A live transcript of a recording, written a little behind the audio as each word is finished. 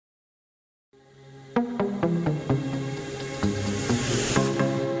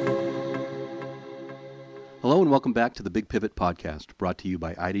Hello and welcome back to the Big Pivot Podcast, brought to you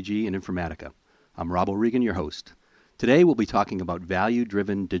by IDG and Informatica. I'm Rob O'Regan, your host. Today we'll be talking about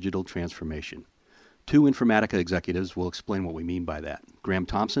value-driven digital transformation. Two Informatica executives will explain what we mean by that. Graham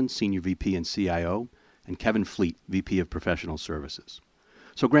Thompson, Senior VP and CIO, and Kevin Fleet, VP of Professional Services.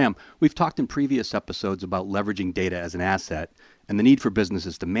 So Graham, we've talked in previous episodes about leveraging data as an asset and the need for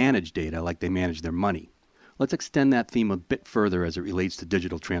businesses to manage data like they manage their money. Let's extend that theme a bit further as it relates to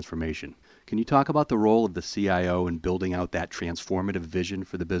digital transformation. Can you talk about the role of the CIO in building out that transformative vision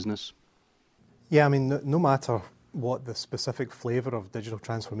for the business? Yeah, I mean, no matter what the specific flavor of digital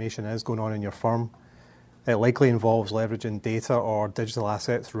transformation is going on in your firm, it likely involves leveraging data or digital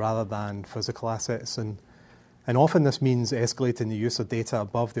assets rather than physical assets. And often this means escalating the use of data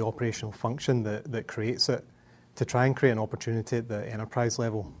above the operational function that creates it to try and create an opportunity at the enterprise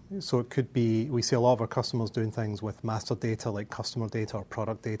level. So it could be, we see a lot of our customers doing things with master data like customer data or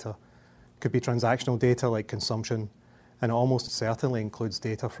product data. It could be transactional data like consumption, and it almost certainly includes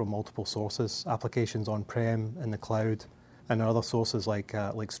data from multiple sources, applications on-prem, in the cloud, and other sources like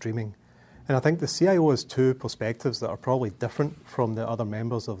streaming. And I think the CIO has two perspectives that are probably different from the other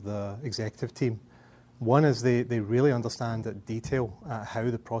members of the executive team. One is they really understand at detail how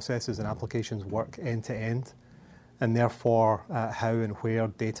the processes and applications work end to end, and therefore how and where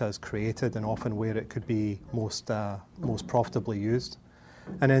data is created and often where it could be most profitably used.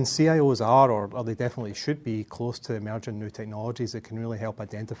 And then CIOs are, or they definitely should be, close to emerging new technologies that can really help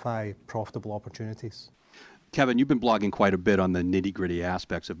identify profitable opportunities. Kevin, you've been blogging quite a bit on the nitty-gritty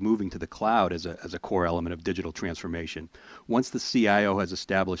aspects of moving to the cloud as a core element of digital transformation. Once the CIO has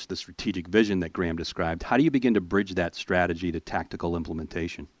established the strategic vision that Graham described, how do you begin to bridge that strategy to tactical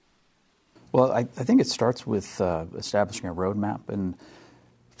implementation? Well, I think it starts with establishing a roadmap. And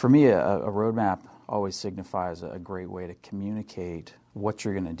for me, a roadmap always signifies a great way to communicate what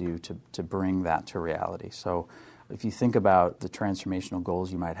you're going to do to bring that to reality. So if you think about the transformational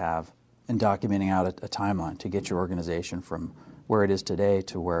goals you might have and documenting out a timeline to get your organization from where it is today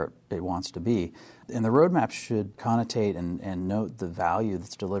to where it wants to be, and the roadmap should connotate and note the value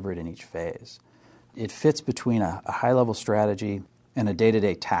that's delivered in each phase. It fits between a high-level strategy and a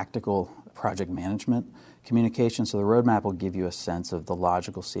day-to-day tactical project management communication. So the roadmap will give you a sense of the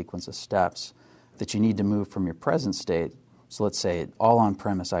logical sequence of steps that you need to move from your present state, so let's say all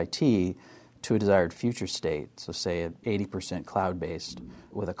on-premise IT, to a desired future state, so say at 80% cloud-based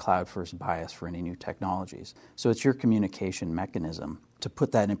with a cloud-first bias for any new technologies. So it's your communication mechanism to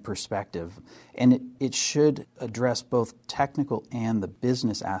put that in perspective. And it should address both technical and the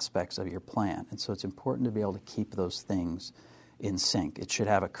business aspects of your plan. And so it's important to be able to keep those things in sync. It should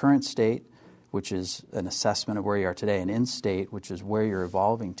have a current state, which is an assessment of where you are today, an end state, which is where you're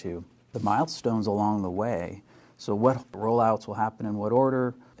evolving to, the milestones along the way, so what rollouts will happen in what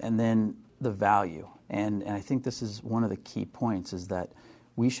order, and then the value. And I think this is one of the key points, is that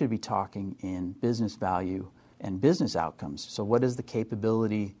we should be talking in business value and business outcomes. So what is the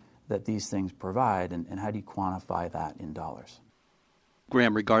capability that these things provide, and how do you quantify that in dollars?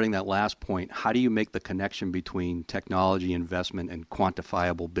 Graham, regarding that last point, how do you make the connection between technology investment and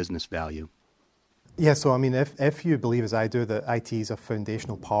quantifiable business value? Yeah, so I mean, if you believe, as I do, that IT is a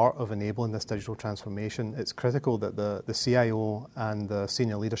foundational part of enabling this digital transformation, it's critical that the CIO and the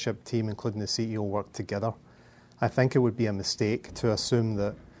senior leadership team, including the CEO, work together. I think it would be a mistake to assume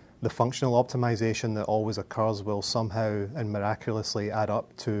that the functional optimization that always occurs will somehow and miraculously add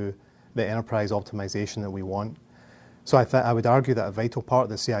up to the enterprise optimization that we want. So I would argue that a vital part of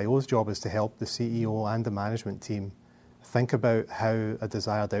the CIO's job is to help the CEO and the management team think about how a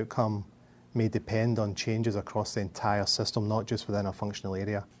desired outcome may depend on changes across the entire system, not just within a functional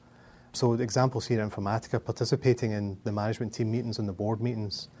area. So examples here at Informatica, participating in the management team meetings and the board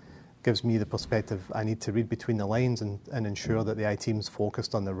meetings gives me the perspective I need to read between the lines and ensure that the IT team's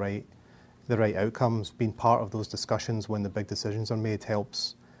focused on the right outcomes. Being part of those discussions when the big decisions are made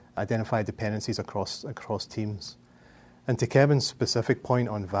helps identify dependencies across teams. And to Kevin's specific point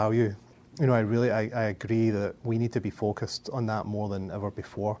on value, I agree that we need to be focused on that more than ever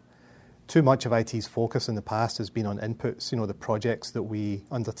before. Too much of IT's focus in the past has been on inputs, the projects that we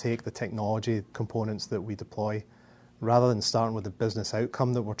undertake, the technology components that we deploy, rather than starting with the business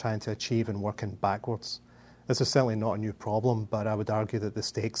outcome that we're trying to achieve and working backwards. This is certainly not a new problem, but I would argue that the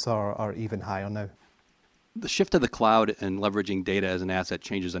stakes are even higher now. The shift to the cloud and leveraging data as an asset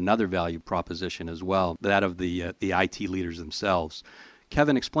changes another value proposition as well, that of the IT leaders themselves.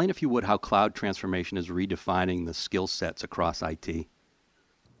 Kevin, explain, if you would, how cloud transformation is redefining the skill sets across IT.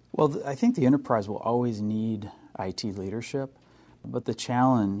 Well, I think the enterprise will always need IT leadership, but the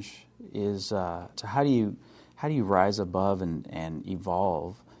challenge is to how do you rise above and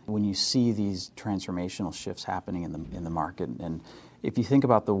evolve when you see these transformational shifts happening in the market. And if you think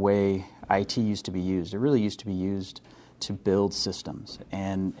about the way IT used to be used, it really used to be used to build systems.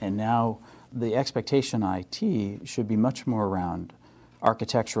 And now the expectation on IT should be much more around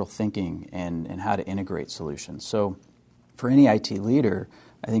architectural thinking and how to integrate solutions. So for any IT leader,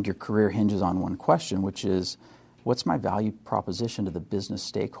 I think your career hinges on one question, which is, what's my value proposition to the business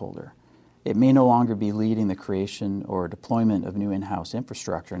stakeholder? It may no longer be leading the creation or deployment of new in-house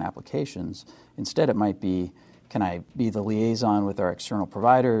infrastructure and applications. Instead, it might be, can I be the liaison with our external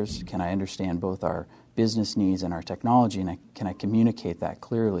providers? Can I understand both our business needs and our technology? And can I communicate that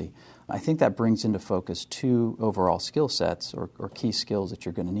clearly? I think that brings into focus two overall skill sets or key skills that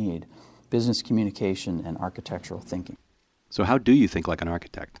you're going to need: business communication and architectural thinking. So how do you think like an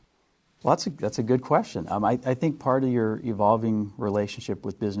architect? Well, that's a good question. I think part of your evolving relationship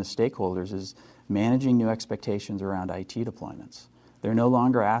with business stakeholders is managing new expectations around IT deployments. They're no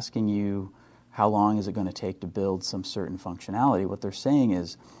longer asking you, how long is it going to take to build some certain functionality? What they're saying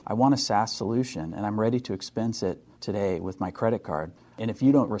is, I want a SaaS solution, and I'm ready to expense it today with my credit card. And if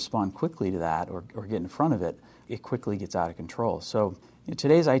you don't respond quickly to that or get in front of it, it quickly gets out of control. So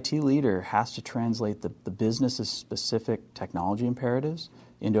today's IT leader has to translate the business's specific technology imperatives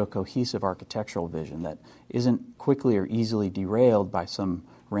into a cohesive architectural vision that isn't quickly or easily derailed by some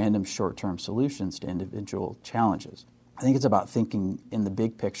random short-term solutions to individual challenges. I think it's about thinking in the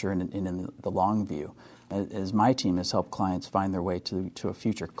big picture and in the long view. As my team has helped clients find their way to a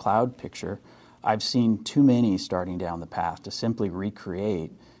future cloud picture, I've seen too many starting down the path to simply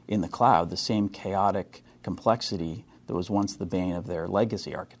recreate in the cloud the same chaotic complexity that was once the bane of their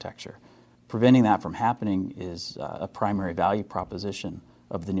legacy architecture. Preventing that from happening is a primary value proposition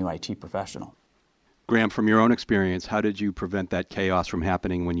of the new IT professional. Graham, from your own experience, how did you prevent that chaos from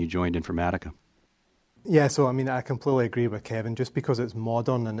happening when you joined Informatica? Yeah, so I completely agree with Kevin. Just because it's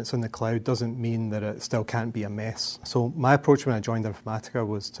modern and it's in the cloud doesn't mean that it still can't be a mess. So my approach when I joined Informatica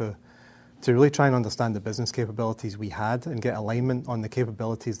was to really try and understand the business capabilities we had and get alignment on the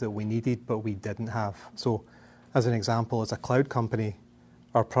capabilities that we needed but we didn't have. So as an example, as a cloud company,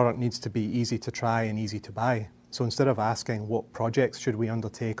 our product needs to be easy to try and easy to buy. So instead of asking what projects should we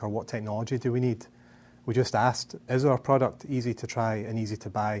undertake or what technology do we need, we just asked, is our product easy to try and easy to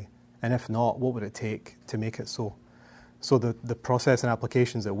buy? And if not, what would it take to make it so? So the process and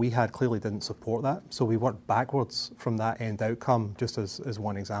applications that we had clearly didn't support that. So we worked backwards from that end outcome, just as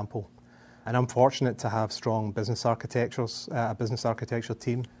one example. And I'm fortunate to have strong business architectures, a business architecture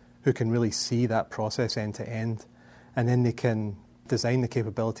team who can really see that process end to end. And then they can design the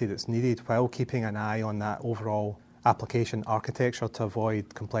capability that's needed while keeping an eye on that overall application architecture to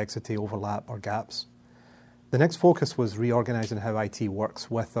avoid complexity, overlap, or gaps. The next focus was reorganizing how IT works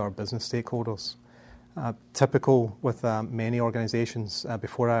with our business stakeholders. Typical with many organizations,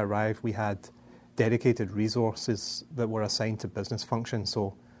 before I arrived, we had dedicated resources that were assigned to business functions.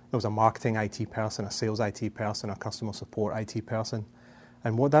 So there was a marketing IT person, a sales IT person, a customer support IT person.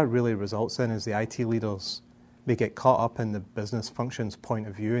 And what that really results in is the IT leaders, they get caught up in the business functions point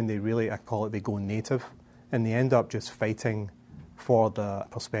of view and they really, I call it, they go native. And they end up just fighting for the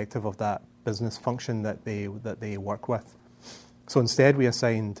perspective of that business function that they work with. So instead we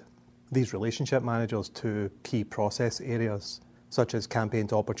assigned these relationship managers to key process areas such as campaign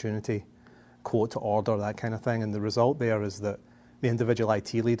to opportunity, quote to order, that kind of thing. And the result there is that the individual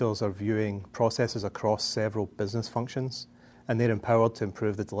IT leaders are viewing processes across several business functions and they're empowered to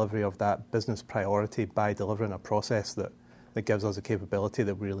improve the delivery of that business priority by delivering a process that gives us the capability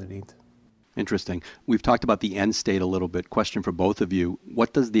that we really need. Interesting. We've talked about the end state a little bit. Question for both of you.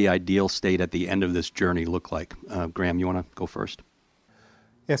 What does the ideal state at the end of this journey look like? Graham, you want to go first?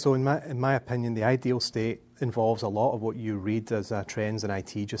 Yeah, so in my opinion, the ideal state involves a lot of what you read as trends in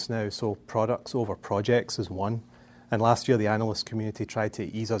IT just now. So products over projects is one. And last year, the analyst community tried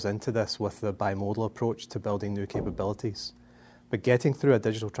to ease us into this with the bimodal approach to building new capabilities. But getting through a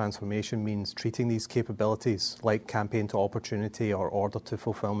digital transformation means treating these capabilities like campaign to opportunity or order to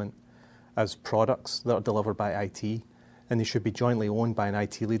fulfillment as products that are delivered by IT, and they should be jointly owned by an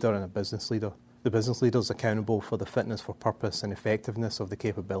IT leader and a business leader. The business leader is accountable for the fitness for purpose and effectiveness of the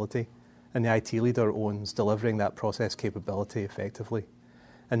capability, and the IT leader owns delivering that process capability effectively.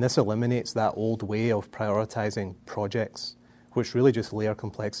 And this eliminates that old way of prioritizing projects, which really just layer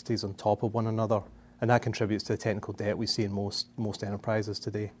complexities on top of one another, and that contributes to the technical debt we see in most enterprises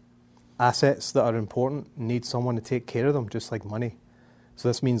today. Assets that are important need someone to take care of them, just like money. So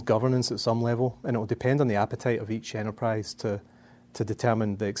this means governance at some level, and it will depend on the appetite of each enterprise to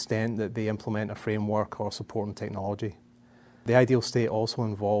determine the extent that they implement a framework or supporting technology. The ideal state also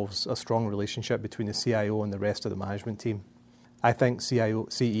involves a strong relationship between the CIO and the rest of the management team. I think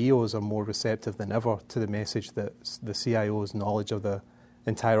CEOs are more receptive than ever to the message that the CIO's knowledge of the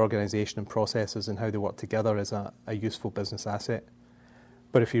entire organization and processes and how they work together is a useful business asset.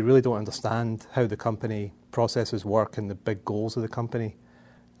 But if you really don't understand how the company processes work and the big goals of the company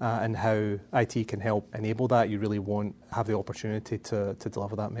and how IT can help enable that, you really won't have the opportunity to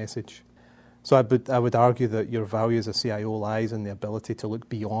deliver that message. So I would argue that your value as a CIO lies in the ability to look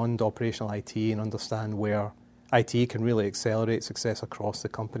beyond operational IT and understand where IT can really accelerate success across the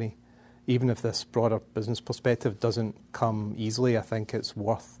company. Even if this broader business perspective doesn't come easily, I think it's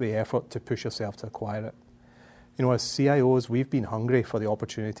worth the effort to push yourself to acquire it. You know, as CIOs, we've been hungry for the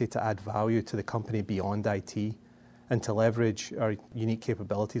opportunity to add value to the company beyond IT and to leverage our unique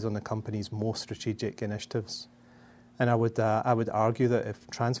capabilities on the company's most strategic initiatives. And I would argue that if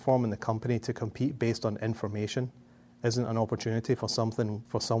transforming the company to compete based on information isn't an opportunity for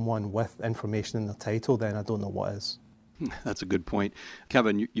someone with information in their title, then I don't know what is. That's a good point.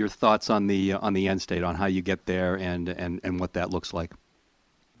 Kevin, your thoughts on the end state, on how you get there and what that looks like?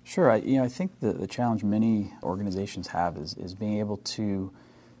 Sure. I think the challenge many organizations have is being able to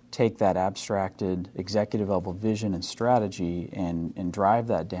take that abstracted executive level vision and strategy and drive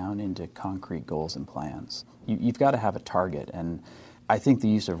that down into concrete goals and plans. You've got to have a target, and I think the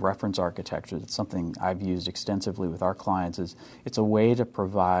use of reference architecture, that's something I've used extensively with our clients, is it's a way to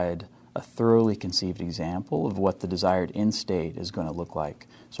provide a thoroughly conceived example of what the desired end state is going to look like.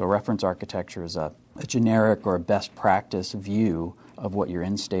 So a reference architecture is a generic or a best practice view of what your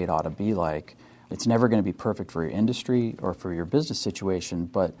end state ought to be like. It's never going to be perfect for your industry or for your business situation,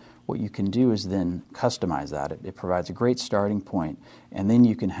 but what you can do is then customize that. It provides a great starting point, and then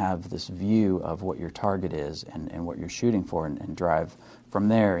you can have this view of what your target is and what you're shooting for and drive from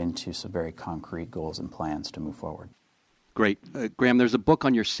there into some very concrete goals and plans to move forward. Great. Graham, there's a book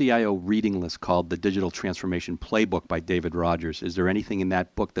on your CIO reading list called The Digital Transformation Playbook by David Rogers. Is there anything in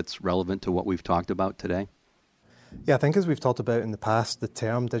that book that's relevant to what we've talked about today? Yeah, I think as we've talked about in the past, the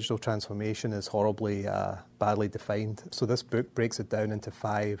term digital transformation is horribly badly defined. So this book breaks it down into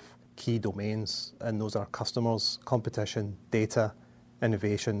 5 key domains, and those are customers, competition, data,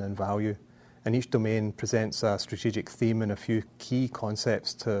 innovation, and value. And each domain presents a strategic theme and a few key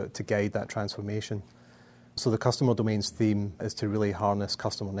concepts to guide that transformation. So the customer domain's theme is to really harness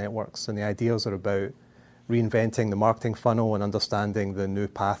customer networks, and the ideas are about reinventing the marketing funnel and understanding the new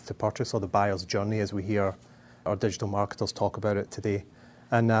path to purchase, or the buyer's journey, as we hear our digital marketers talk about it today.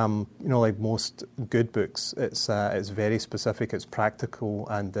 And like most good books, it's very specific, it's practical,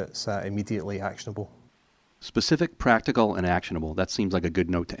 and it's immediately actionable. Specific, practical, and actionable. That seems like a good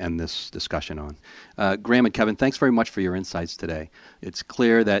note to end this discussion on. Graham and Kevin, thanks very much for your insights today. It's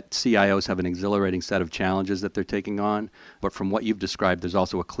clear that CIOs have an exhilarating set of challenges that they're taking on, but from what you've described, there's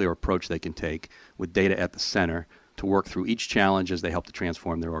also a clear approach they can take with data at the center to work through each challenge as they help to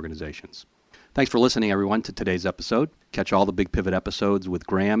transform their organizations. Thanks for listening, everyone, to today's episode. Catch all the Big Pivot episodes with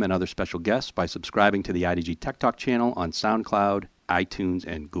Graham and other special guests by subscribing to the IDG Tech Talk channel on SoundCloud, iTunes,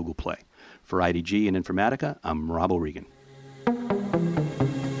 and Google Play. For IDG and Informatica, I'm Rob O'Regan.